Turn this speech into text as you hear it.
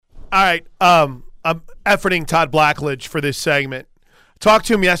All right. I'm efforting Todd Blackledge for this segment. Talked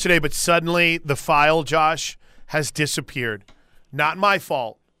to him yesterday, but suddenly the file, Josh, has disappeared. Not my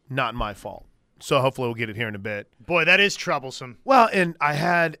fault. Not my fault. So hopefully we'll get it here in a bit. Boy, that is troublesome. Well, and I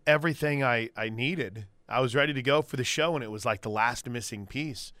had everything I needed. I was ready to go for the show, and it was like the last missing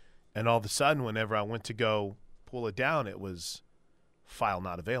piece. And all of a sudden, whenever I went to go pull it down, it was file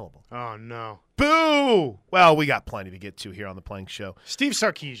not available. Oh, no. Boo! Well, we got plenty to get to here on the Plank Show. Steve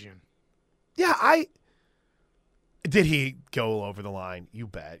Sarkisian. Yeah, did he go over the line? You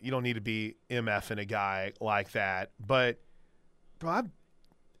bet. You don't need to be MFing a guy like that. But, bro,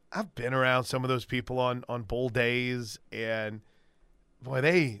 I've been around some of those people on bowl days, and, boy,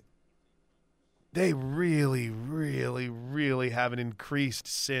 they really, really, really have an increased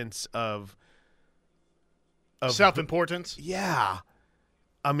sense of self-importance. Yeah.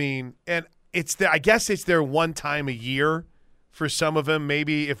 I mean, and I guess it's their one time a year for some of them.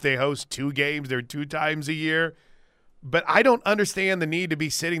 Maybe if they host 2 games, they're 2 times a year. But I don't understand the need to be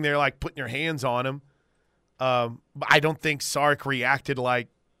sitting there like putting your hands on him. I don't think Sark reacted like,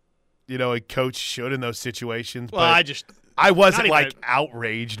 a coach should in those situations. Well, but I wasn't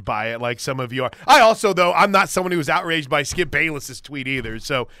outraged by it like some of you are. I also, though, I'm not someone who was outraged by Skip Bayless's tweet either.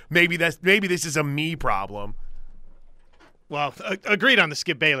 So maybe this is a me problem. Well, agreed on the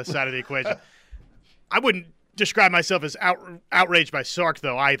Skip Bayless side of the equation. I wouldn't describe myself as outraged by Sark,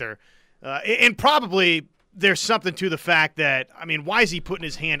 though, either. And probably there's something to the fact that, why is he putting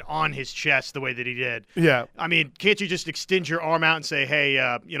his hand on his chest the way that he did? Yeah. Can't you just extend your arm out and say,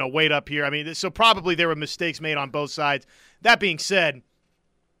 hey, wait up here? So probably there were mistakes made on both sides. That being said,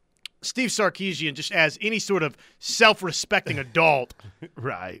 Steve Sarkisian, just as any sort of self-respecting adult,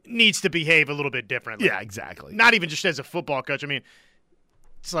 right, needs to behave a little bit differently. Yeah, exactly. Not even just as a football coach.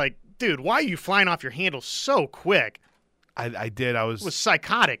 It's like, dude, why are you flying off your handle so quick? I did. It was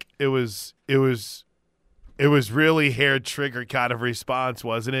psychotic. It was really hair trigger kind of response,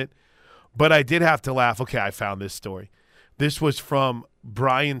 wasn't it? But I did have to laugh. Okay, I found this story. This was from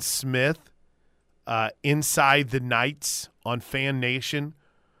Brian Smith, Inside the Knights on Fan Nation,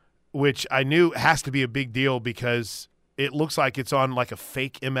 which I knew has to be a big deal because it looks like it's on like a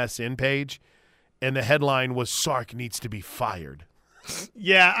fake MSN page, and the headline was Sark needs to be fired.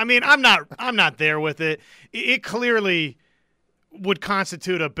 Yeah, I'm not there with it. It clearly would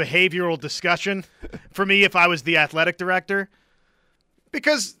constitute a behavioral discussion for me if I was the athletic director,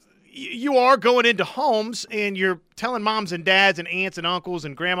 because you are going into homes and you're telling moms and dads and aunts and uncles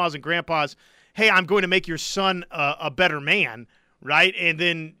and grandmas and grandpas, hey, I'm going to make your son a better man, right? And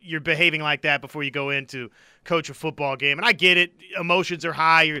then you're behaving like that before you go in to coach a football game. And I get it. Emotions are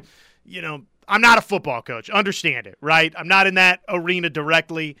high. I'm not a football coach. Understand it, right? I'm not in that arena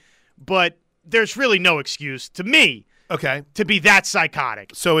directly. But there's really no excuse to me to be that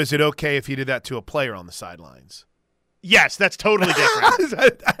psychotic. So is it okay if you did that to a player on the sidelines? Yes, that's totally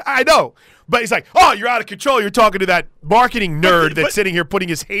different. I know. But he's like, oh, you're out of control. You're talking to that marketing nerd that's sitting here putting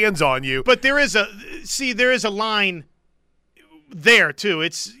his hands on you. But there is a line there, too.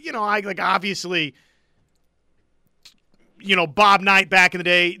 It's, obviously, Bob Knight back in the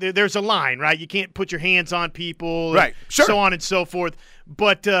day, there's a line, right? You can't put your hands on people, right? Sure. So on and so forth.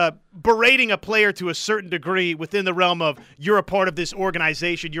 But berating a player to a certain degree within the realm of you're a part of this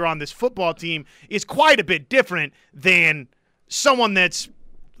organization, you're on this football team, is quite a bit different than someone that's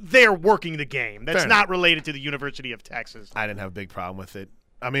there working the game. That's not related to the University of Texas. I didn't have a big problem with it.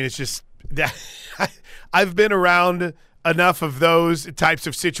 It's just that I've been around enough of those types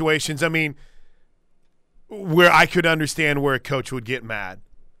of situations. Where I could understand where a coach would get mad.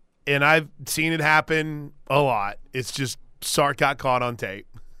 And I've seen it happen a lot. It's just Sark got caught on tape.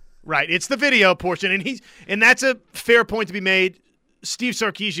 Right. It's the video portion. And that's a fair point to be made. Steve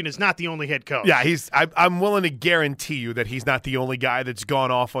Sarkisian is not the only head coach. Yeah, I'm willing to guarantee you that he's not the only guy that's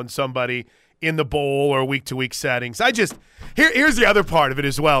gone off on somebody in the bowl or week-to-week settings. Here's the other part of it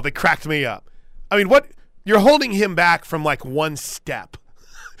as well that cracked me up. You're holding him back from like one step.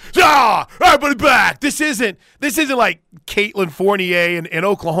 Everybody back. This isn't like Caitlin Fournier and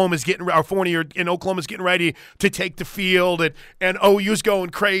Oklahoma's getting ready to take the field and OU's going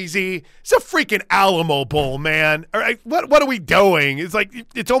crazy. It's a freaking Alamo Bowl, man. All right, what are we doing?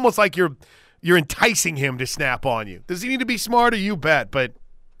 It's almost like you're enticing him to snap on you. Does he need to be smarter? You bet, but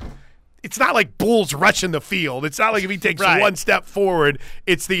it's not like Bulls rushing the field. It's not like if he takes one step forward,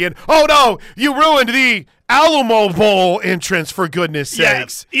 it's the end. Oh, no, you ruined the Alamo Bowl entrance, for goodness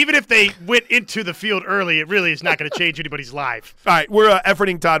sakes. Even if they went into the field early, it really is not going to change anybody's life. All right, we're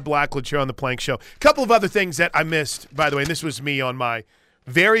efforting Todd Blackledge here on the Plank Show. A couple of other things that I missed, by the way, and this was me on my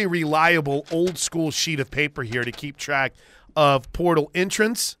very reliable old-school sheet of paper here to keep track of portal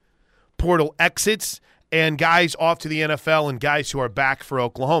entrance. portal exits and guys off to the NFL and guys who are back for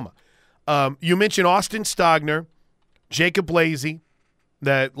Oklahoma. You mentioned Austin Stogner, Jacob Lacey,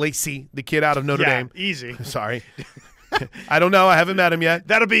 the kid out of Notre Dame. Easy. Sorry. I don't know. I haven't met him yet.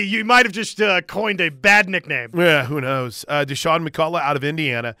 You might have just coined a bad nickname. Yeah, who knows? Deshaun McCullough out of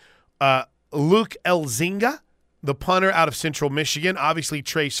Indiana. Luke Elzinga, the punter out of Central Michigan. Obviously,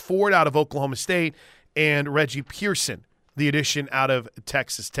 Trace Ford out of Oklahoma State. And Reggie Pearson, the addition out of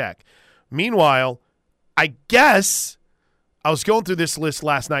Texas Tech. Meanwhile, I guess I was going through this list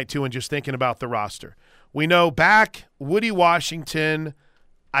last night, too, and just thinking about the roster. We know back Woody Washington,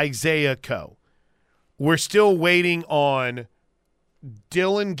 Isaiah Coe. We're still waiting on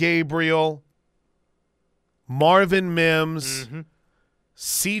Dylan Gabriel, Marvin Mims,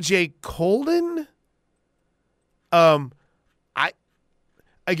 CJ Colden.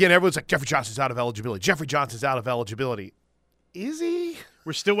 Again, everyone's like, Jeffrey Johnson's out of eligibility. Jeffrey Johnson's out of eligibility. Is he?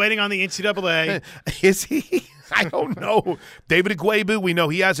 We're still waiting on the NCAA. Is he? I don't know. David Agwebu, we know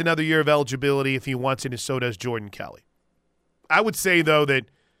he has another year of eligibility if he wants it, and so does Jordan Kelly. I would say, though, that,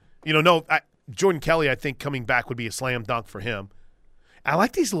 Jordan Kelly, I think, coming back would be a slam dunk for him. I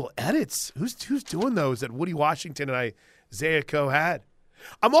like these little edits. Who's doing those that Woody Washington and Isaiah Coe had?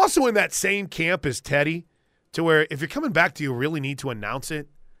 I'm also in that same camp as Teddy, to where if you're coming back, do you really need to announce it?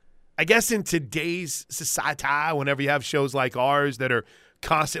 I guess in today's society, whenever you have shows like ours that are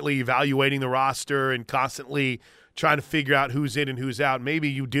constantly evaluating the roster and constantly trying to figure out who's in and who's out, maybe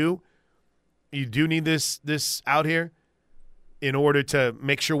you do. You do need this out here in order to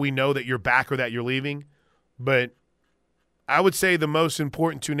make sure we know that you're back or that you're leaving. But I would say the most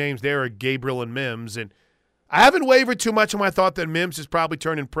important two names there are Gabriel and Mims. And I haven't wavered too much on my thought that Mims is probably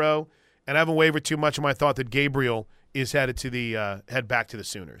turning pro, and I haven't wavered too much on my thought that Gabriel is head back to the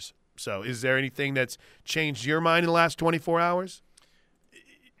Sooners. So is there anything that's changed your mind in the last 24 hours?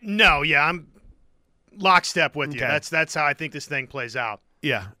 No, yeah, I'm lockstep with you. Okay. That's how I think this thing plays out.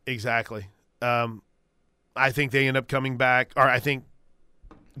 Yeah, exactly. I think they end up coming back, or I think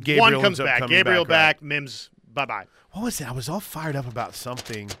Gabriel One comes ends up back. coming Gabriel back. back. Mims, bye-bye. What was it? I was all fired up about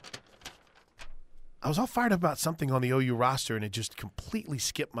something. On the OU roster, and it just completely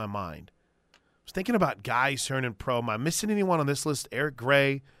skipped my mind. I was thinking about guys turning pro. Am I missing anyone on this list? Eric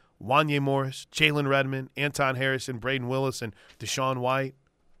Gray, Wanye Morris, Jalen Redmond, Anton Harrison, Braden Willis, and Deshaun White.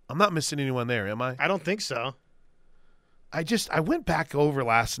 I'm not missing anyone there, am I? I don't think so. I went back over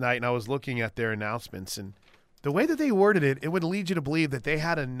last night, and I was looking at their announcements, and the way that they worded it, it would lead you to believe that they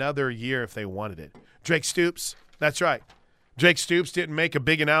had another year if they wanted it. Drake Stoops, that's right. Drake Stoops didn't make a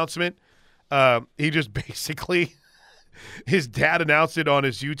big announcement. He just basically – his dad announced it on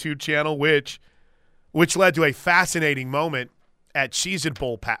his YouTube channel, which led to a fascinating moment at Cheez-It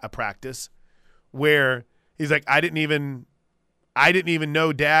Bowl practice where he's like, I didn't even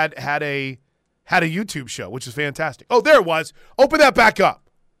know Dad had a YouTube show, which is fantastic. Oh, there it was. Open that back up.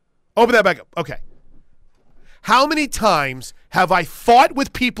 Okay. How many times have I fought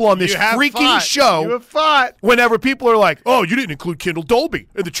with people on this freaking show? You have fought. Whenever people are like, oh, you didn't include Kendall Dolby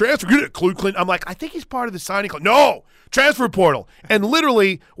in the transfer. You didn't include Clinton. I'm like, I think he's part of the signing club. No, transfer portal. And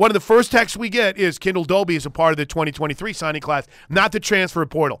literally, one of the first texts we get is Kendall Dolby is a part of the 2023 signing class, not the transfer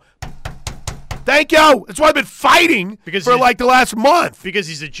portal. Thank you. That's why I've been fighting for like the last month. Because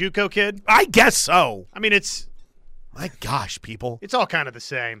he's a JUCO kid? I guess so. I mean, it's... My gosh, people. It's all kind of the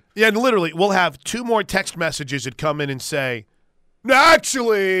same. Yeah, and literally, we'll have two more text messages that come in and say,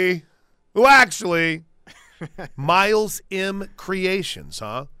 actually, Miles M. Creations,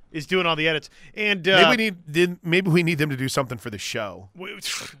 huh? Is doing all the edits. And maybe we need them to do something for the show.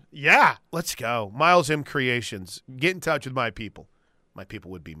 Yeah. Let's go. Miles M. Creations. Get in touch with my people. My people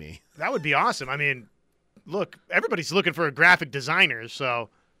would be me. That would be awesome. I mean, look, everybody's looking for a graphic designer, so...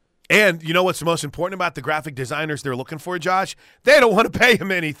 And you know what's the most important about the graphic designers they're looking for, Josh? They don't want to pay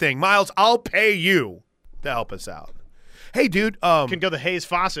him anything. Miles, I'll pay you to help us out. Hey, dude. You can go the Hayes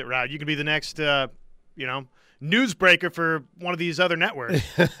Fawcett route. You can be the next, newsbreaker for one of these other networks.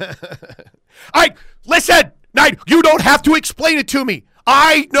 All right, listen, Knight, you don't have to explain it to me.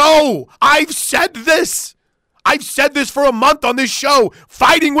 I know. I've said this for a month on this show,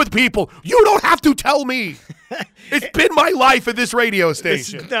 fighting with people. You don't have to tell me. It's been my life at this radio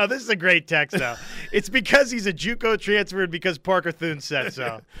station. This is a great text, though. It's because he's a JUCO transfer and because Parker Thune said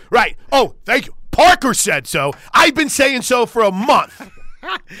so. Right. Oh, thank you. Parker said so. I've been saying so for a month.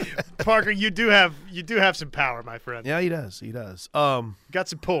 Parker, you do have some power, my friend. Yeah, he does. Got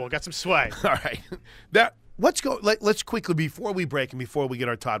some pull, got some sway. All right. Let's quickly, before we break and before we get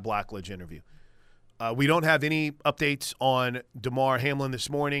our Todd Blackledge interview. We don't have any updates on DeMar Hamlin this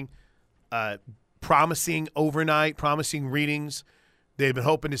morning. Promising overnight, promising readings they've been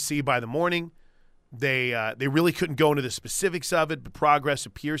hoping to see by the morning. They really couldn't go into the specifics of it, but progress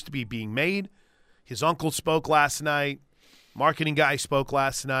appears to be being made. His uncle spoke last night. Marketing guy spoke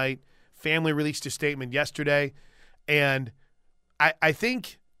last night. Family released a statement yesterday. And I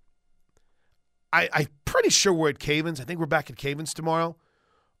think I'm pretty sure we're at Cavens. I think we're back at Cavens tomorrow.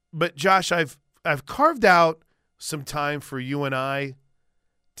 But, Josh, I've carved out some time for you and I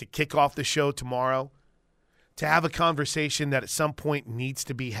to kick off the show tomorrow, to have a conversation that at some point needs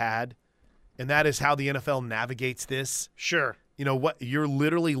to be had, and that is how the NFL navigates this. Sure. You know what? You're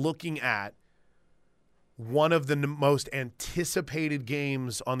literally looking at one of the most anticipated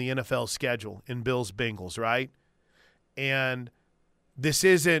games on the NFL schedule in Bills-Bengals, right? And this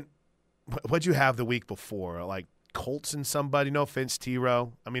isn't – what'd you have the week before? Like Colts and somebody? No offense,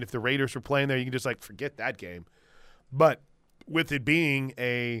 T-Row. I mean, if the Raiders were playing there, you can just, like, forget that game. But with it being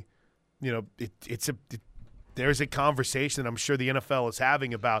a – you know, there's a conversation that I'm sure the NFL is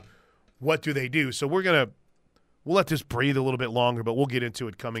having about what do they do. So we'll let this breathe a little bit longer, but we'll get into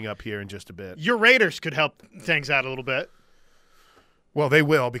it coming up here in just a bit. Your Raiders could help things out a little bit. Well, they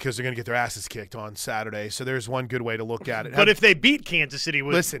will, because they're going to get their asses kicked on Saturday. So there's one good way to look at it. But if they beat Kansas City,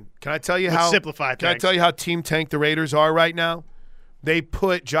 listen, can I tell you how simplify things? Can I tell you how team tank the Raiders are right now? They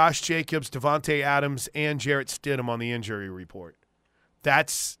put Josh Jacobs, Devontae Adams, and Jarrett Stidham on the injury report.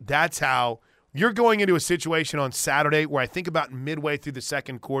 That's how you're going into a situation on Saturday where I think about midway through the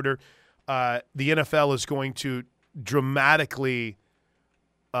second quarter, the NFL is going to dramatically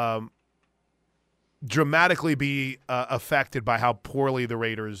be affected by how poorly the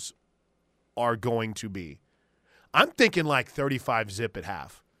Raiders are going to be. I'm thinking like 35-zip at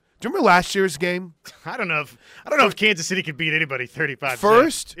half. Do you remember last year's game? I don't know if Kansas City could beat anybody 35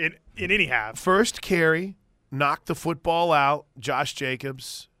 first in any half. First carry, knocked the football out, Josh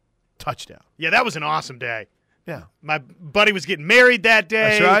Jacobs, touchdown. Yeah, that was an awesome day. Yeah. My buddy was getting married that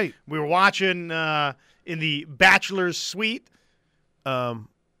day. That's right. We were watching in the bachelor's suite. Yeah,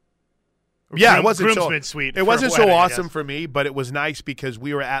 it wasn't groomsman suite. It wasn't wedding, so awesome for me, but it was nice because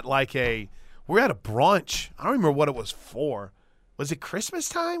we were at a brunch. I don't remember what it was for. Was it Christmas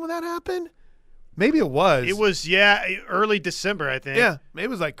time when that happened? Maybe it was. It was, early December, I think. Yeah, maybe it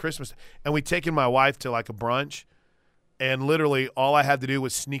was like Christmas. And we'd taken my wife to like a brunch, and literally all I had to do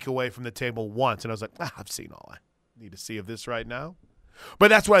was sneak away from the table once. And I was like, I've seen all I need to see of this right now. But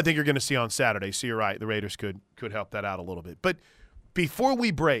that's what I think you're going to see on Saturday. So you're right. The Raiders could help that out a little bit. But before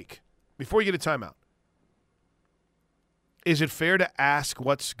we break, before we get a timeout, is it fair to ask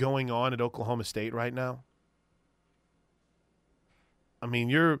what's going on at Oklahoma State right now? I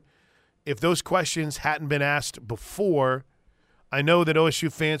mean, if those questions hadn't been asked before, I know that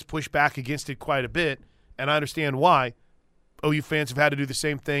OSU fans push back against it quite a bit, and I understand why. OU fans have had to do the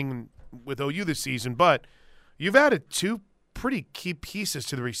same thing with OU this season, but you've added two pretty key pieces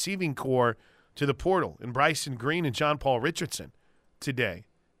to the receiving core to the portal in Bryson Green and John Paul Richardson today.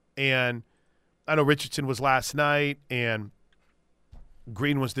 And I know Richardson was last night, and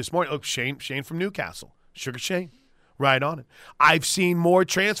Green was this morning. Look, Shane from Newcastle, Sugar Shane. Right on it. I've seen more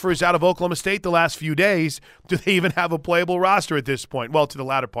transfers out of Oklahoma State the last few days. Do they even have a playable roster at this point? Well, to the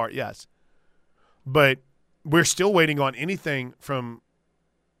latter part, yes. But we're still waiting on anything from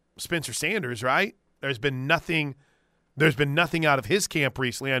Spencer Sanders, right? There's been nothing out of his camp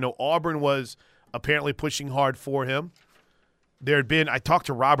recently. I know Auburn was apparently pushing hard for him. I talked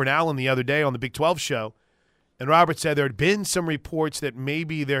to Robert Allen the other day on the Big 12 show, and Robert said there had been some reports that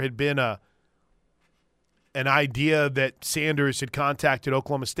maybe there had been an idea that Sanders had contacted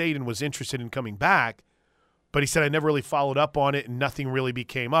Oklahoma State and was interested in coming back, but he said I never really followed up on it and nothing really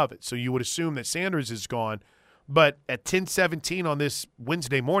became of it. So you would assume that Sanders is gone. But at 10:17 on this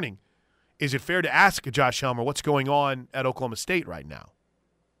Wednesday morning, is it fair to ask Josh Helmer what's going on at Oklahoma State right now?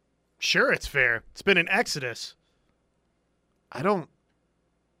 Sure, it's fair. It's been an exodus. I don't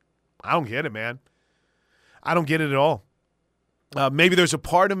get it, man. I don't get it at all. Maybe there's a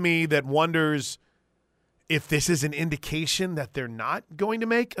part of me that wonders if this is an indication that they're not going to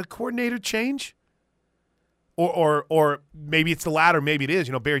make a coordinator change, or maybe it's the latter. Maybe it is.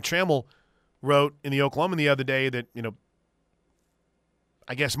 You know, Barry Trammell wrote in the Oklahoman the other day that, you know,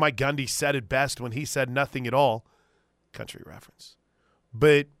 I guess Mike Gundy said it best when he said nothing at all. Country reference.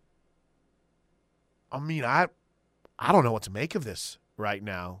 But, I mean, I don't know what to make of this right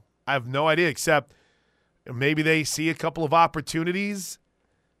now. I have no idea, except maybe they see a couple of opportunities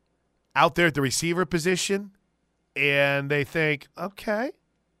out there at the receiver position, and they think, okay,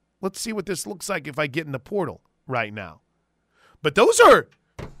 let's see what this looks like if I get in the portal right now. But those are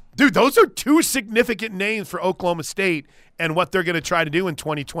two significant names for Oklahoma State and what they're going to try to do in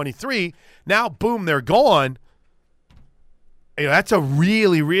 2023. Now, boom, they're gone. that's a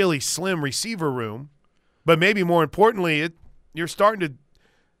really, really slim receiver room. But maybe more importantly, you're starting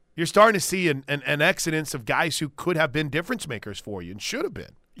to see an exodus of guys who could have been difference makers for you and should have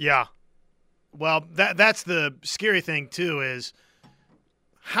been. Yeah. Well, that's the scary thing too, is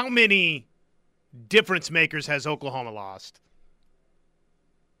how many difference makers has Oklahoma lost?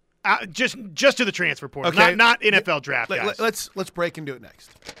 Just to the transfer portal, okay. not NFL draft guys. Let's break into it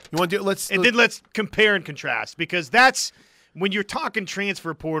next. You want to do it? Then let's compare and contrast, because that's when you're talking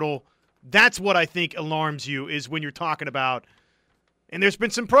transfer portal. That's what I think alarms you, is when you're talking about. And there's been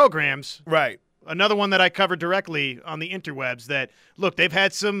some programs, right? Another one that I covered directly on the interwebs that, look, they've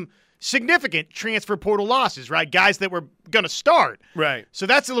had some significant transfer portal losses, right? Guys that were going to start. Right. So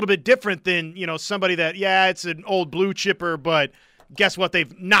that's a little bit different than, somebody that, it's an old blue chipper, but guess what?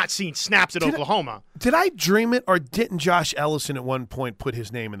 They've not seen snaps at Oklahoma. Did I dream it, or didn't Josh Ellison at one point put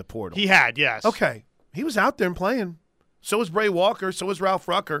his name in the portal? He had, yes. Okay. He was out there and playing. So was Bray Walker. So was Ralph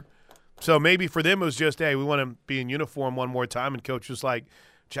Rucker. So maybe for them it was just, hey, we want to be in uniform one more time, and coach was like,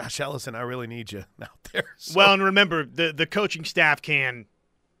 Josh Ellison, I really need you out there. So. Well, and remember, the coaching staff can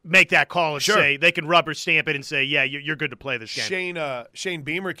make that call and say, they can rubber stamp it and say, yeah, you're good to play this game. Shane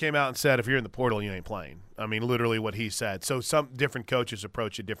Beamer came out and said, if you're in the portal, you ain't playing. I mean, literally what he said. So some different coaches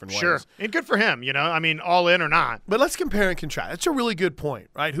approach it different ways. Sure, and good for him, I mean, all in or not. But let's compare and contrast. That's a really good point,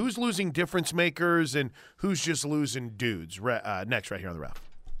 right? Who's losing difference makers and who's just losing dudes? Next, right here on the Ref.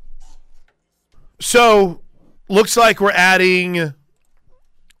 So, looks like we're adding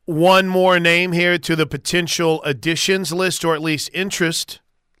one more name here to the potential additions list, or at least interest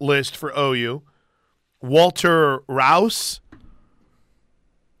list for OU. Walter Rouse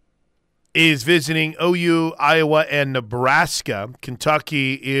is visiting OU, Iowa, and Nebraska.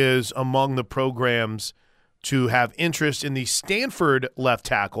 Kentucky is among the programs to have interest in the Stanford left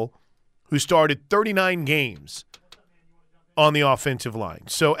tackle, who started 39 games on the offensive line.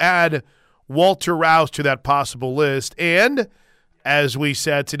 So add Walter Rouse to that possible list, and as we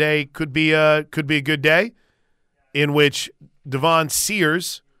said today, could be a good day in which Devon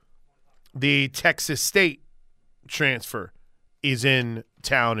Sears, the Texas State transfer, is in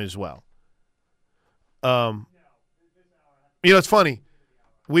town as well. It's funny.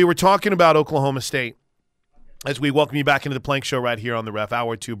 We were talking about Oklahoma State as we welcome you back into the Plank Show right here on the Ref.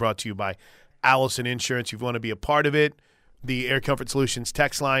 Hour 2 brought to you by Allison Insurance. If you want to be a part of it, the Air Comfort Solutions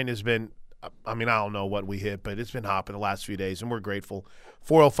text line has been, I don't know what we hit, but it's been hopping the last few days, and we're grateful.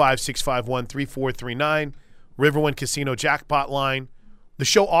 405-651-3439, Riverwind Casino jackpot line. The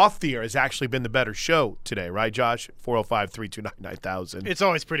show off the air has actually been the better show today, right, Josh? 405-329-9000. It's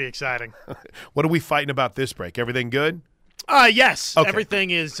always pretty exciting. What are we fighting about this break? Everything good? Yes. Okay. Everything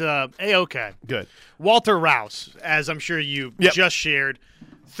is A-okay. Good. Walter Rouse, as I'm sure you just shared,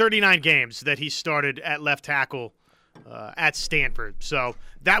 39 games that he started at left tackle at Stanford. So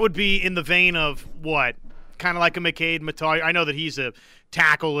that would be in the vein of what? Kind of like a McCade Metallier. I know that he's a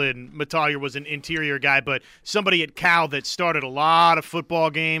tackle and Metallier was an interior guy, but somebody at Cal that started a lot of football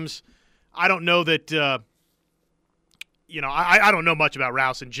games. I don't know that, I don't know much about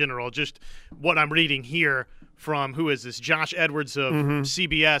Rouse in general, just what I'm reading here from, who is this, Josh Edwards of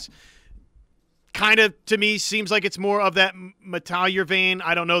CBS. Kind of, to me, seems like it's more of that Metallier vein.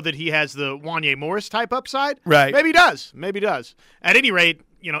 I don't know that he has the Wanya Morris type upside. Right. Maybe he does. At any rate,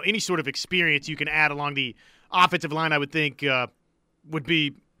 any sort of experience you can add along the offensive line, I would think, would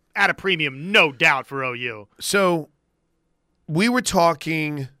be at a premium, no doubt, for OU. So we were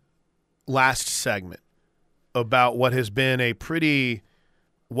talking last segment about what has been a pretty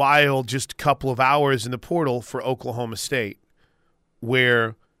wild just couple of hours in the portal for Oklahoma State,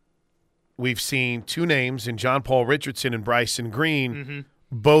 where we've seen two names in John Paul Richardson and Bryson Green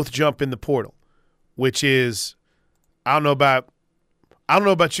both jump in the portal, which is, I don't know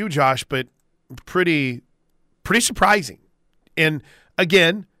about you, Josh, but pretty surprising. And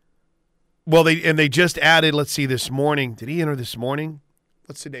again, they just added, let's see, this morning. Did he enter this morning?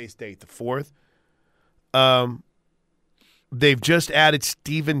 What's today's date? The 4th. They've just added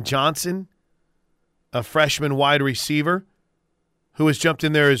Steven Johnson, a freshman wide receiver, who has jumped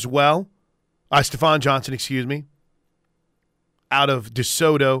in there as well. Stephon Johnson, excuse me, out of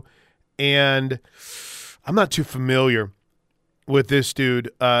DeSoto. And I'm not too familiar with this dude.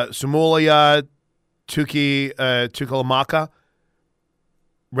 Sumulia Tukalamaka,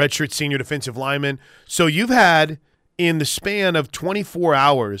 redshirt senior defensive lineman. So you've had, in the span of 24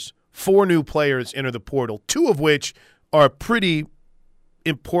 hours, 4 new players enter the portal, 2 of which are pretty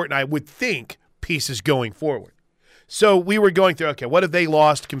important, I would think, pieces going forward. So we were going through, okay, what have they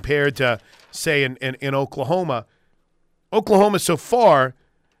lost compared to, say, in Oklahoma? Oklahoma so far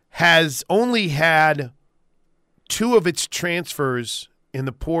has only had 2 of its transfers in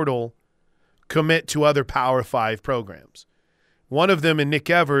the portal commit to other Power 5 programs. One of them, in Nick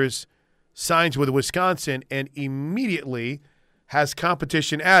Evers, signs with Wisconsin and immediately has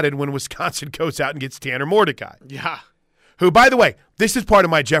competition added when Wisconsin goes out and gets Tanner Mordecai. Yeah. Who, by the way, this is part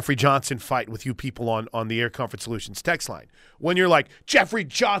of my Jeffrey Johnson fight with you people on the Air Comfort Solutions text line. When you're like, Jeffrey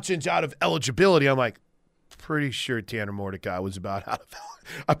Johnson's out of eligibility, I'm like, pretty sure Tanner Mordecai was about out of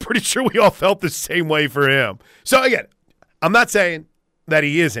eligibility. I'm pretty sure we all felt the same way for him. So, again, I'm not saying that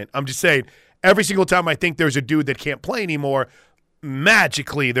he isn't. I'm just saying every single time I think there's a dude that can't play anymore,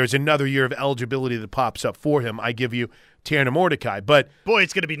 magically there's another year of eligibility that pops up for him. I give you Tanner Mordecai. But boy,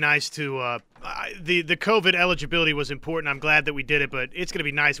 it's going to be nice to the COVID eligibility was important. I'm glad that we did it, but it's going to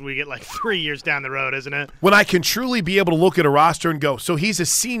be nice when we get like 3 years down the road, isn't it? When I can truly be able to look at a roster and go, so he's a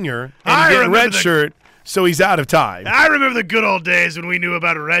senior and he's getting red shirt, so he's out of time. I remember the good old days when we knew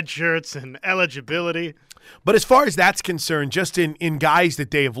about red shirts and eligibility. But as far as that's concerned, just in guys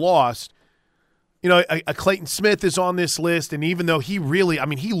that they have lost, you know, a Clayton Smith is on this list, and even though he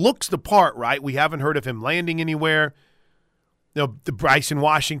looks the part, right? We haven't heard of him landing anywhere. You know, the Bryson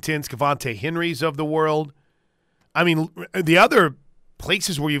Washingtons, Cavante Henrys of the world. I mean, the other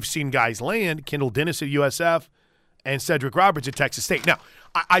places where you've seen guys land, Kendall Dennis at USF and Cedric Roberts at Texas State. Now,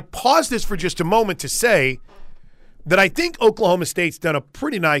 I pause this for just a moment to say that I think Oklahoma State's done a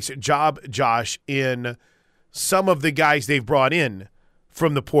pretty nice job, Josh, in some of the guys they've brought in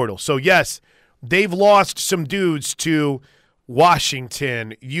from the portal. So, yes, they've lost some dudes to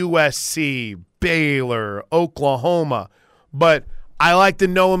Washington, USC, Baylor, Oklahoma. But I like the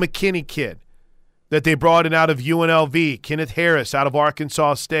Noah McKinney kid that they brought in out of UNLV, Kenneth Harris out of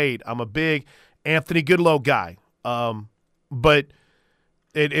Arkansas State. I'm a big Anthony Goodlow guy. But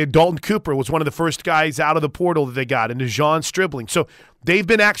Dalton Cooper was one of the first guys out of the portal that they got, and DeJon Stribling. So they've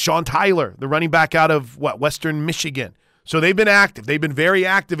been Sean Tyler, the running back out of, Western Michigan. So they've been active. They've been very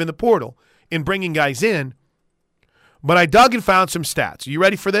active in the portal in bringing guys in. But I dug and found some stats. Are you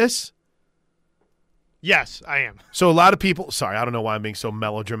ready for this? Yes, I am. So a lot of people – sorry, I don't know why I'm being so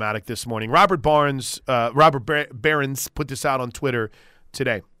melodramatic this morning. Robert Barons put this out on Twitter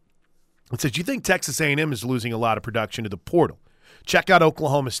today. It says, do you think Texas A&M is losing a lot of production to the portal? Check out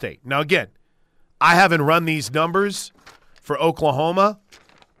Oklahoma State. Now, again, I haven't run these numbers for Oklahoma,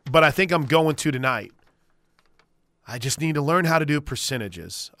 but I think I'm going to tonight. I just need to learn how to do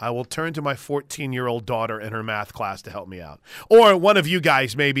percentages. I will turn to my 14-year-old daughter in her math class to help me out. Or one of you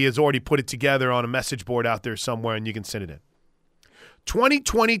guys maybe has already put it together on a message board out there somewhere, and you can send it in.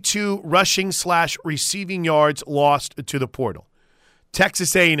 2022 rushing/receiving yards lost to the portal.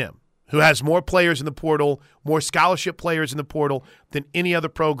 Texas A&M, who has more players in the portal, more scholarship players in the portal than any other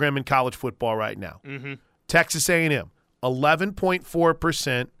program in college football right now. Mm-hmm. Texas A&M,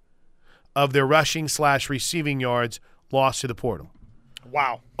 11.4% of their rushing/receiving yards lost to the portal.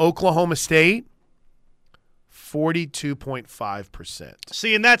 Wow. Oklahoma State, 42.5%.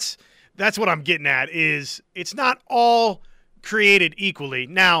 See, and that's what I'm getting at is it's not all created equally.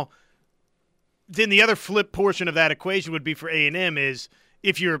 Now, then the other flip portion of that equation would be for A&M is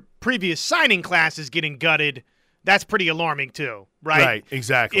if your previous signing class is getting gutted, that's pretty alarming too, right? Right,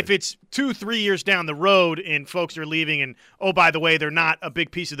 exactly. If it's 2-3 years down the road and folks are leaving and, oh, by the way, they're not a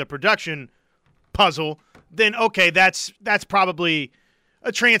big piece of the production puzzle, then, okay, that's probably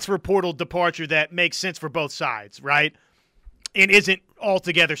a transfer portal departure that makes sense for both sides, right? And isn't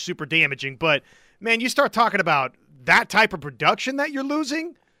altogether super damaging. But, man, you start talking about that type of production that you're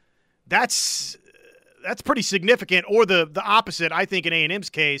losing, that's pretty significant. Or the opposite, I think in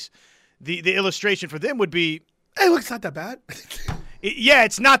A&M's case, the illustration for them would be, hey, look, it's not that bad. Yeah,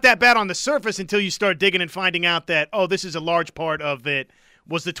 it's not that bad on the surface until you start digging and finding out that, oh, this is a large part of it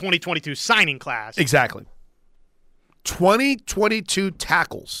was the 2022 signing class. Exactly. 2022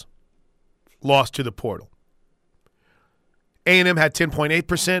 tackles lost to the portal. A&M had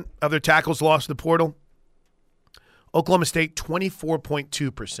 10.8% of their tackles lost to the portal. Oklahoma State,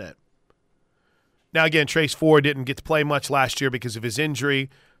 24.2%. Now, again, Trace Ford didn't get to play much last year because of his injury.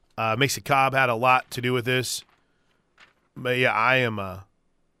 Mason Cobb had a lot to do with this. But, yeah, I am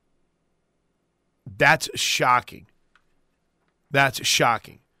that's shocking. That's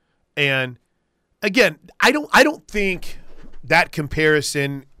shocking. And, again, I don't think that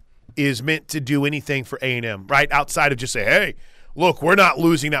comparison is meant to do anything for A&M, right, outside of just say, hey, look, we're not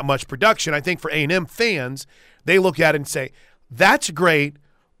losing that much production. I think for A&M fans, they look at it and say, that's great,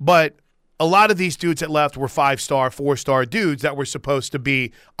 but a lot of these dudes that left were 5-star, 4-star dudes that were supposed to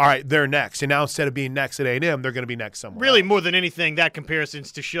be, all right, they're next. And now instead of being next at A&M, they're going to be next somewhere Really, else. more than anything, that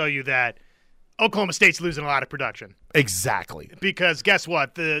comparison's to show you that Oklahoma State's losing a lot of production. Exactly. Because guess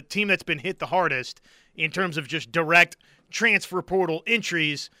what? The team that's been hit the hardest in terms of just direct transfer portal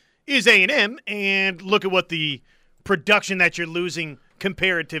entries is A&M, and look at what the production that you're losing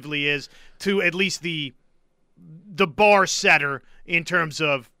comparatively is to at least the bar setter in terms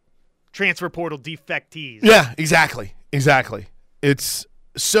of transfer portal defectees. Yeah, exactly. It's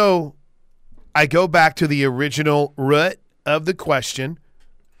so I go back to the original root of the question.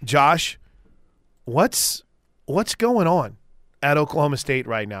 Josh, what's going on at Oklahoma State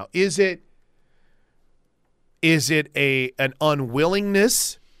right now? Is it an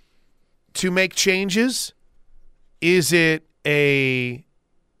unwillingness to make changes? Is it a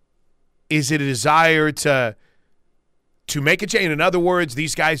desire to make a change? In other words,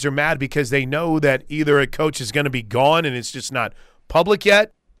 these guys are mad because they know that either a coach is going to be gone and it's just not public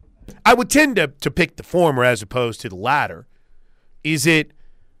yet. I would tend to pick the former as opposed to the latter. Is it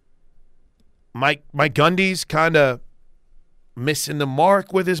Mike Gundy's kind of missing the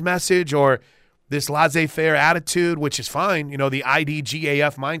mark with his message, or this laissez-faire attitude, which is fine? You know, the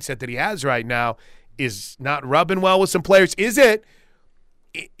IDGAF mindset that he has right now is not rubbing well with some players. Is it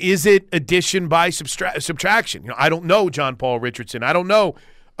addition by subtraction? You know, I don't know John Paul Richardson. I don't know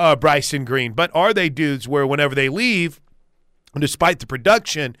Bryson Green. But are they dudes where whenever they leave, despite the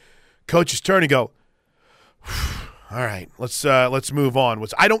production, coaches turn and go, all right, let's move on.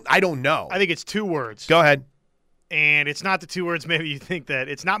 I don't know. I think it's two words. Go ahead. And it's not the two words maybe you think that.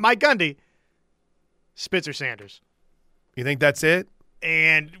 It's not Mike Gundy. Spencer Sanders. You think that's it?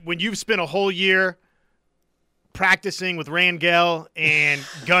 And when you've spent a whole year practicing with Rangel and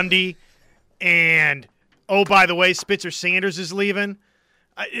Gundy, and, oh, by the way, Spencer Sanders is leaving.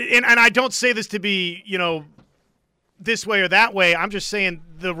 And I don't say this to be, you know, this way or that way. I'm just saying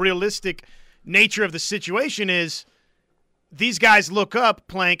the realistic nature of the situation is these guys look up,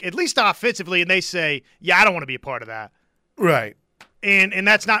 Plank, at least offensively, and they say, yeah, I don't want to be a part of that. Right. And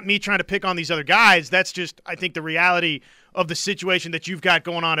that's not me trying to pick on these other guys. That's just, I think, the reality of the situation that you've got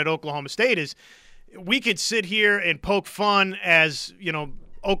going on at Oklahoma State is we could sit here and poke fun as, you know,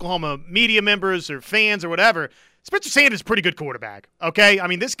 Oklahoma media members or fans or whatever. Spencer Sanders is a pretty good quarterback, okay? I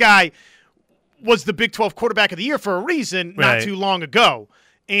mean, this guy was the Big 12 quarterback of the year for a reason not too long ago.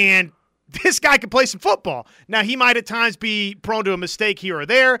 And this guy can play some football. Now, he might at times be prone to a mistake here or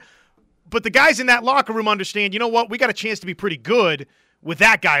there, but the guys in that locker room understand, you know what, we got a chance to be pretty good with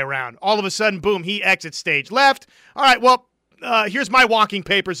that guy around. All of a sudden, boom, he exits stage left. All right, well, here's my walking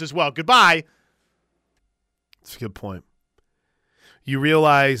papers as well. Goodbye. That's a good point. You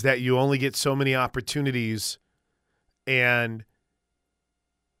realize that you only get so many opportunities, and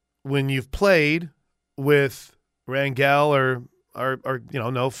when you've played with Rangel or you know,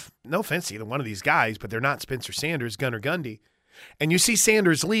 no offense to either one of these guys, but they're not Spencer Sanders, Gunnar Gundy, and you see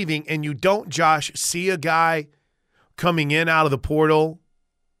Sanders leaving, and you don't, Josh, see a guy coming in out of the portal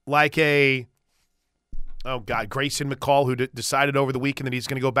like Grayson McCall, who decided over the weekend that he's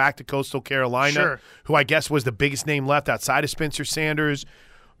going to go back to Coastal Carolina, who I guess was the biggest name left outside of Spencer Sanders.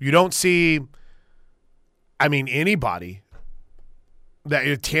 You don't see, anybody.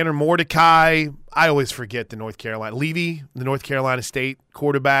 That Tanner Mordecai, I always forget the North Carolina State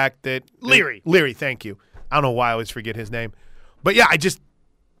quarterback. Leary, thank you. I don't know why I always forget his name. But yeah,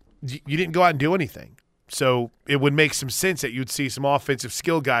 you didn't go out and do anything. So it would make some sense that you'd see some offensive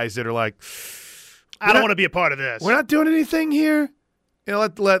skill guys that are like, I don't want to be a part of this. We're not doing anything here. You know,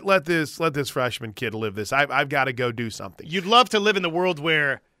 let this freshman kid live this. I've got to go do something. You'd love to live in the world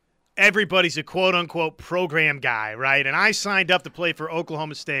where everybody's a quote-unquote program guy, right? And I signed up to play for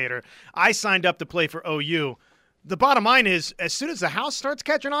Oklahoma State, or I signed up to play for OU. The bottom line is, as soon as the house starts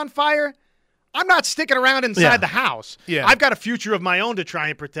catching on fire, I'm not sticking around inside the house. Yeah. I've got a future of my own to try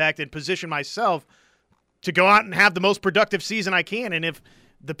and protect and position myself to go out and have the most productive season I can. And if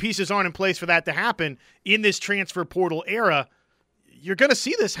the pieces aren't in place for that to happen in this transfer portal era, you're going to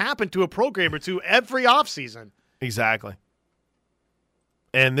see this happen to a program or two every offseason. Exactly.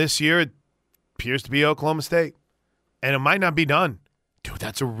 And this year, it appears to be Oklahoma State. And it might not be done. Dude,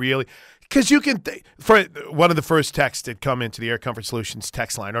 that's a really – because you can for one of the first texts that come into the Air Comfort Solutions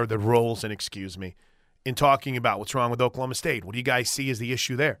text line, or the rolls, in talking about what's wrong with Oklahoma State. What do you guys see as the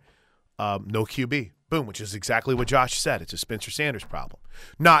issue there? No QB. Boom, which is exactly what Josh said. It's a Spencer Sanders problem.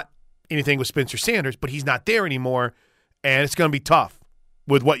 Not anything with Spencer Sanders, but he's not there anymore, and it's going to be tough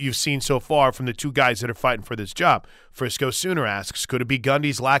with what you've seen so far from the two guys that are fighting for this job. Frisco Sooner asks, could it be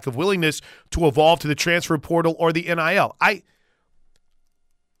Gundy's lack of willingness to evolve to the transfer portal or the NIL? I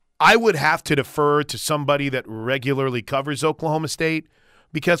would have to defer to somebody that regularly covers Oklahoma State,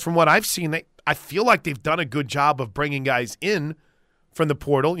 because from what I've seen, I feel like they've done a good job of bringing guys in from the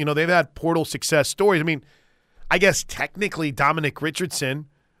portal. You know, they've had portal success stories. I guess technically Dominic Richardson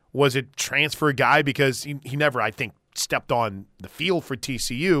was a transfer guy because he never, I think, stepped on the field for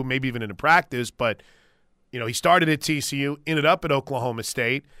TCU, maybe even in a practice. But, he started at TCU, ended up at Oklahoma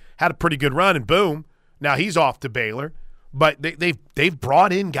State, had a pretty good run, and boom, now he's off to Baylor. But they've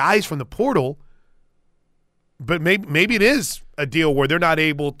brought in guys from the portal, but maybe it is a deal where they're not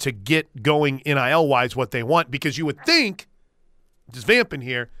able to get going NIL-wise what they want, because you would think, just vamping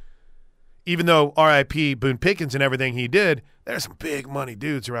here, even though RIP Boone Pickens and everything he did, there's some big money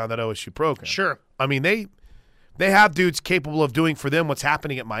dudes around that OSU program. Sure. I mean, they have dudes capable of doing for them what's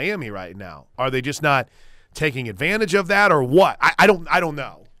happening at Miami right now. Are they just not taking advantage of that, or what? I don't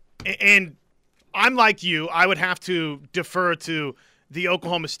know. And I'm like you. I would have to defer to the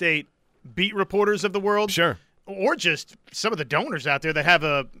Oklahoma State beat reporters of the world. Sure. Or just some of the donors out there that have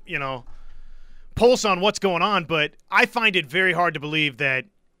a, pulse on what's going on. But I find it very hard to believe that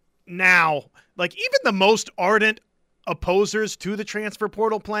now, like, even the most ardent opposers to the transfer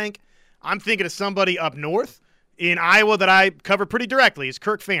portal plank, I'm thinking of somebody up north in Iowa that I cover pretty directly, is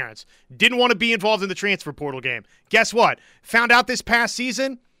Kirk Ferentz. Didn't want to be involved in the transfer portal game. Guess what? Found out this past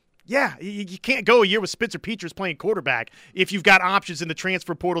season, yeah, you can't go a year with Spencer Petras playing quarterback if you've got options in the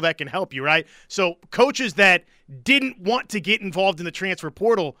transfer portal that can help you, right? So coaches that didn't want to get involved in the transfer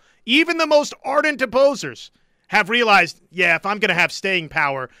portal, even the most ardent opposers, have realized, yeah, if I'm going to have staying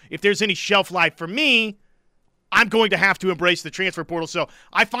power, if there's any shelf life for me, I'm going to have to embrace the transfer portal. So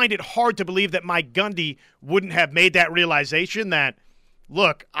I find it hard to believe that Mike Gundy wouldn't have made that realization that,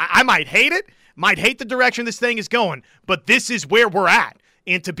 look, I might hate it, might hate the direction this thing is going, but this is where we're at.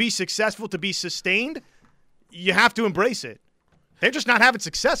 And to be successful, to be sustained, you have to embrace it. They're just not having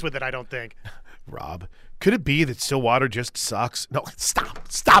success with it, I don't think. Rob, could it be that Stillwater just sucks? No,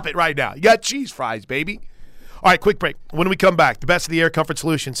 stop it right now. You got cheese fries, baby. All right, quick break. When we come back, the Best of the Air Comfort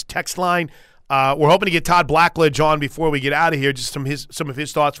Solutions text line. We're hoping to get Todd Blackledge on before we get out of here. Just some of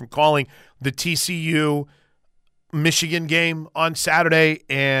his thoughts from calling the TCU Michigan game on Saturday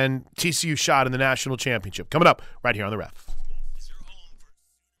and TCU shot in the national championship. Coming up right here on The Ref.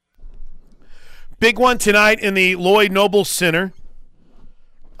 Big one tonight in the Lloyd Noble Center.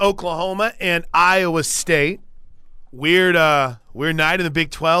 Oklahoma and Iowa State. Weird night in the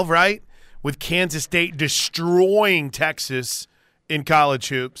Big 12, right? With Kansas State destroying Texas in college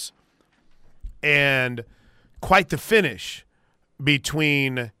hoops. And quite the finish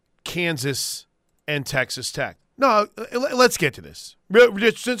between Kansas and Texas Tech. No, let's get to this.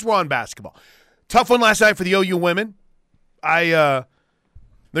 Since we're on basketball. Tough one last night for the OU women. They're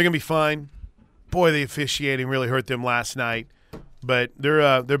going to be fine. Boy, the officiating really hurt them last night. But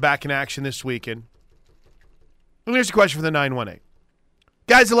they're back in action this weekend. And here's a question for the 918.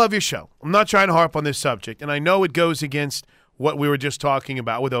 Guys, I love your show. I'm not trying to harp on this subject, and I know it goes against what we were just talking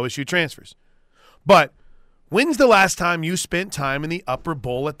about with OSU transfers. But when's the last time you spent time in the upper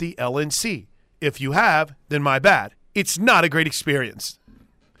bowl at the LNC? If you have, then my bad. It's not a great experience.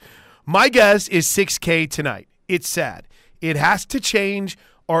 My guess is $6K tonight. It's sad. It has to change,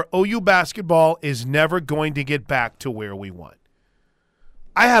 or OU basketball is never going to get back to where we want.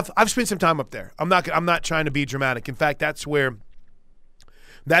 I've spent some time up there. I'm not trying to be dramatic. In fact, that's where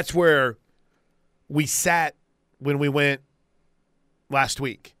we sat when we went last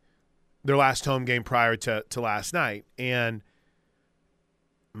week. Their last home game prior to last night. And,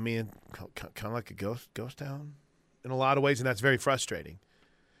 I mean, kind of like a ghost town in a lot of ways, and that's very frustrating.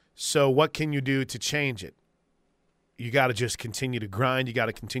 So what can you do to change it? You got to just continue to grind. You got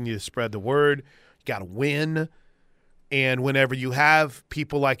to continue to spread the word. You got to win. And whenever you have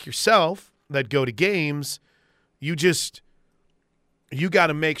people like yourself that go to games, you got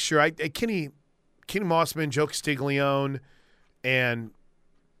to make sure. Kenny Mossman, Joe Castiglione, and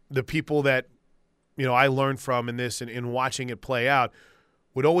the people that, I learned from in this and in watching it play out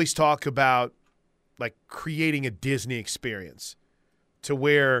would always talk about like creating a Disney experience to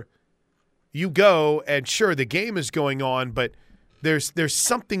where you go and sure the game is going on, but there's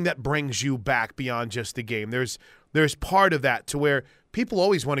something that brings you back beyond just the game. There's part of that to where people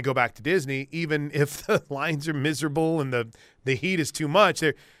always want to go back to Disney, even if the lines are miserable and the heat is too much.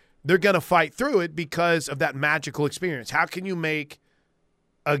 They're going to fight through it because of that magical experience. How can you make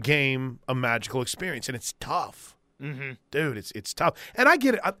a game a magical experience? And it's tough. Mm-hmm. Dude, it's tough. And I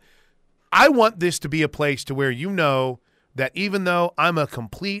get it. I want this to be a place to where that even though I'm a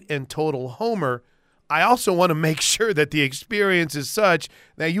complete and total homer, I also want to make sure that the experience is such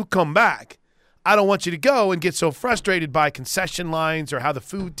that you come back. I don't want you to go and get so frustrated by concession lines or how the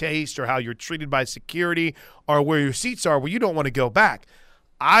food tastes or how you're treated by security or where your seats are where you don't want to go back.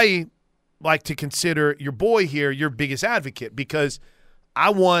 I like to consider your boy here your biggest advocate because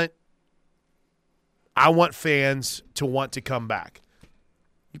I want fans to want to come back.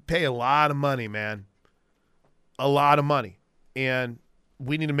 You pay a lot of money, man. A lot of money. And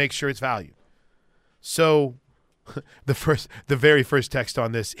we need to make sure it's valued. So the very first text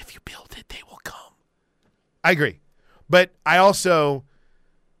on this, if you build it, they will come. I agree. But I'm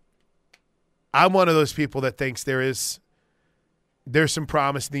one of those people that thinks there's some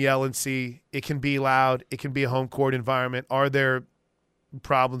promise in the LNC. It can be loud. It can be a home court environment. Are there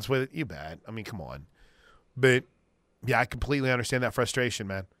problems with it? You bet. I mean, come on. But, yeah, I completely understand that frustration,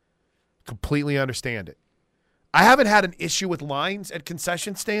 man. Completely understand it. I haven't had an issue with lines at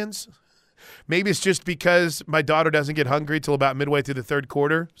concession stands. Maybe it's just because my daughter doesn't get hungry till about midway through the third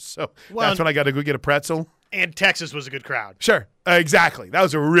quarter. So that's when I got to go get a pretzel. And Texas was a good crowd. Sure. Exactly. That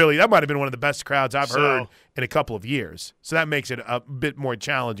might have been one of the best crowds I've heard in a couple of years. So that makes it a bit more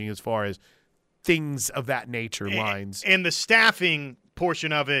challenging as far as things of that nature, lines. And the staffing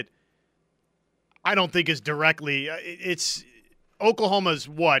portion of it, I don't think is directly it's Oklahoma's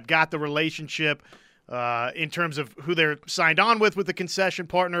got the relationship in terms of who they're signed on with the concession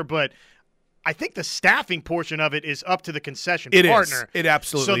partner, but I think the staffing portion of it is up to the concession partner. It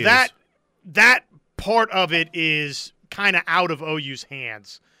absolutely is. So that part of it is kind of out of OU's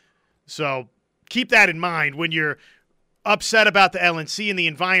hands. So keep that in mind when you're upset about the LNC and the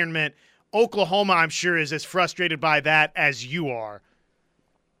environment. Oklahoma, I'm sure, is as frustrated by that as you are.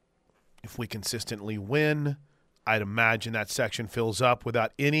 If we consistently win, I'd imagine that section fills up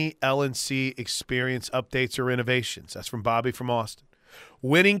without any LNC experience updates or innovations. That's from Bobby from Austin.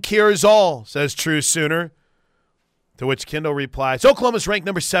 Winning cures all, says True Sooner. To which Kendall replies, Oklahoma's ranked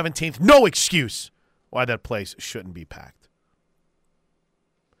number 17th. No excuse why that place shouldn't be packed.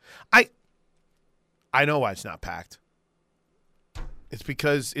 I know why it's not packed. It's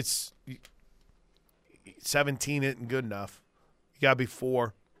because 17 isn't good enough. You got to be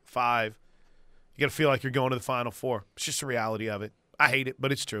 4, 5. You got to feel like you're going to the Final Four. It's just the reality of it. I hate it,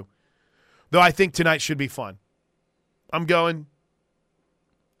 but it's true. Though I think tonight should be fun. I'm going.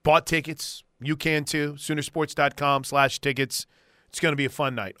 Bought tickets. You can too. Soonersports.com/tickets. It's going to be a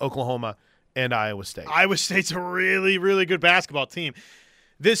fun night. Oklahoma and Iowa State. Iowa State's a really, really good basketball team.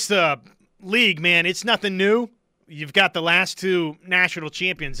 This league, man, it's nothing new. You've got the last two national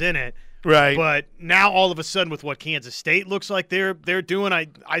champions in it. Right. But now all of a sudden with what Kansas State looks like they're doing,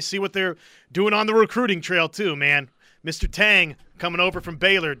 I see what they're doing on the recruiting trail too, man. Mr. Tang coming over from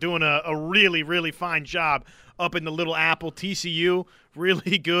Baylor doing a really, really fine job up in the Little Apple. TCU,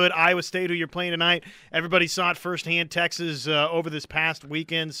 really good. Iowa State, who you're playing tonight. Everybody saw it firsthand, Texas, over this past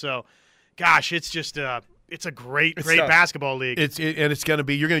weekend. So, gosh, it's just it's a great basketball league. And it's going to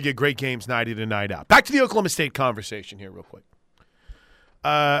be – you're going to get great games night in and night out. Back to the Oklahoma State conversation here real quick.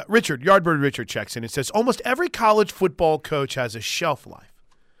 Yardbird Richard checks in and says, almost every college football coach has a shelf life.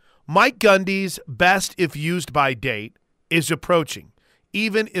 Mike Gundy's best if used by date is approaching,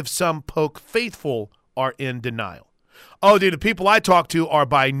 even if some Polk faithful are in denial. Oh, dude, the people I talk to are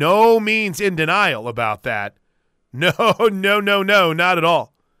by no means in denial about that. No, not at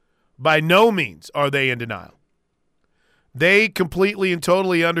all. By no means are they in denial. They completely and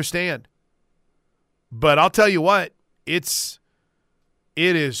totally understand. But I'll tell you what, it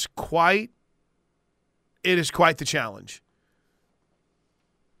is quite the challenge.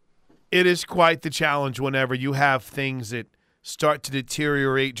 It is quite the challenge whenever you have things that start to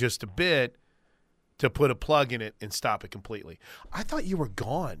deteriorate just a bit to put a plug in it and stop it completely. I thought you were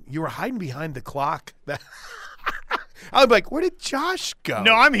gone. You were hiding behind the clock. I was like, where did Josh go?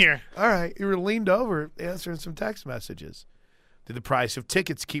 No, I'm here. All right. You were leaned over answering some text messages. Did the price of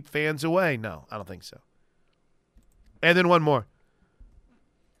tickets keep fans away? No, I don't think so. And then one more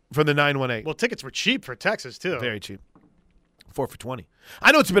from the 918. Well, tickets were cheap for Texas, too. Very cheap. 4 for $20.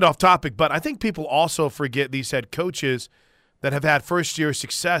 I know it's a bit off topic, but I think people also forget these head coaches that have had first-year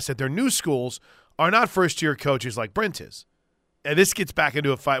success at their new schools are not first-year coaches like Brent is. And this gets back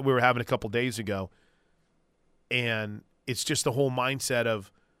into a fight we were having a couple days ago. And it's just the whole mindset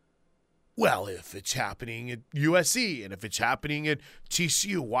of, well, if it's happening at USC and if it's happening at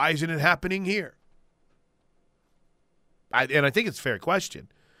TCU, why isn't it happening here? I think it's a fair question.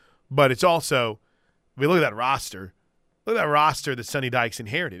 But it's also, I mean, look at that roster. Look at that roster that Sonny Dykes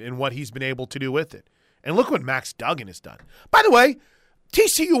inherited and what he's been able to do with it. And look what Max Duggan has done. By the way,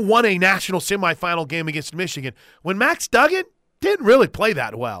 TCU won a national semifinal game against Michigan when Max Duggan didn't really play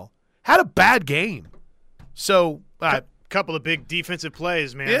that well. Had a bad game. So, couple of big defensive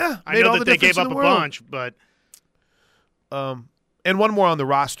plays, man. Yeah, I know that they gave up a bunch, but and one more on the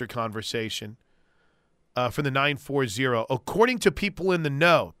roster conversation for the 940. According to people in the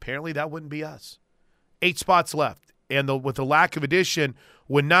know, apparently that wouldn't be us. 8 spots left, and with the lack of addition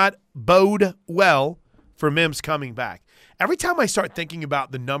would not bode well for Mims coming back. every time I start thinking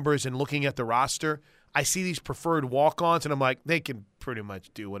about the numbers and looking at the roster, I see these preferred walk-ons, and I'm like, they can pretty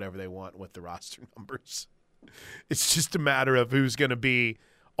much do whatever they want with the roster numbers. It's just a matter of who's going to be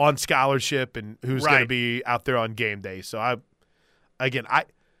on scholarship and who's going to be out there on game day. So,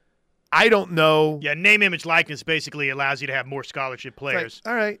 I don't know. Yeah, name, image, likeness basically allows you to have more scholarship players.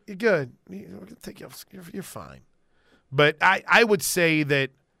 Like, all right, you're good. You're fine. But I would say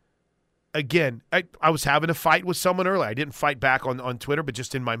that, again, I was having a fight with someone earlier. I didn't fight back on Twitter, but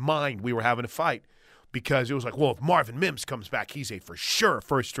just in my mind we were having a fight because it was like, well, if Marvin Mims comes back, he's a for sure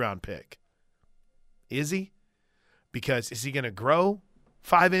first-round pick. Is he? Because is he going to grow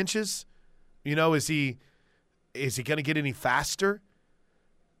 5 inches? Is he going to get any faster?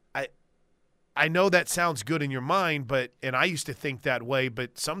 I know that sounds good in your mind, and I used to think that way,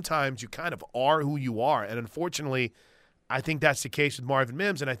 but sometimes you kind of are who you are. And unfortunately, I think that's the case with Marvin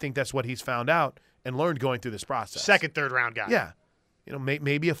Mims, and I think that's what he's found out and learned going through this process. Second, third round guy. Yeah.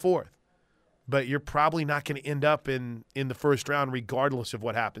 Maybe a fourth. But you're probably not going to end up in the first round regardless of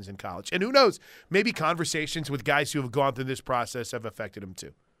what happens in college. And who knows? Maybe conversations with guys who have gone through this process have affected him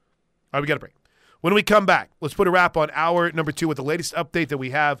too. All right, we got a break. When we come back, let's put a wrap on hour number 2 with the latest update that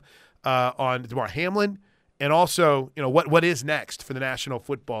we have on Damar Hamlin, and also, what is next for the National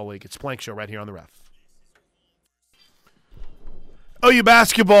Football League. It's Plank Show right here on the Ref. OU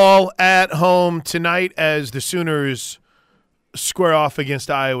basketball at home tonight as the Sooners square off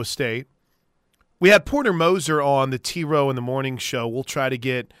against Iowa State. We had Porter Moser on the T-Row in the morning show. We'll try to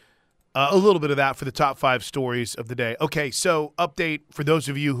get a little bit of that for the top 5 stories of the day. Okay, so update for those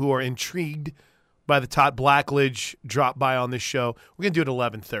of you who are intrigued by the Todd Blackledge drop by on this show. We're going to do it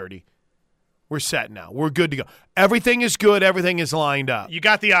at 11:30. We're set now. We're good to go. Everything is good. Everything is lined up. You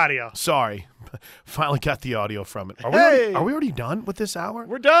got the audio. Sorry. Finally got the audio from it. Are we already done with this hour?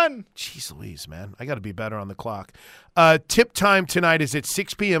 We're done. Jeez Louise, man. I got to be better on the clock. Tip time tonight is at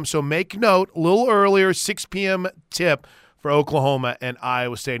 6 p.m., so make note, a little earlier, 6 p.m. tip for Oklahoma and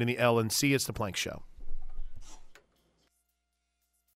Iowa State in the LNC. It's the Plank Show.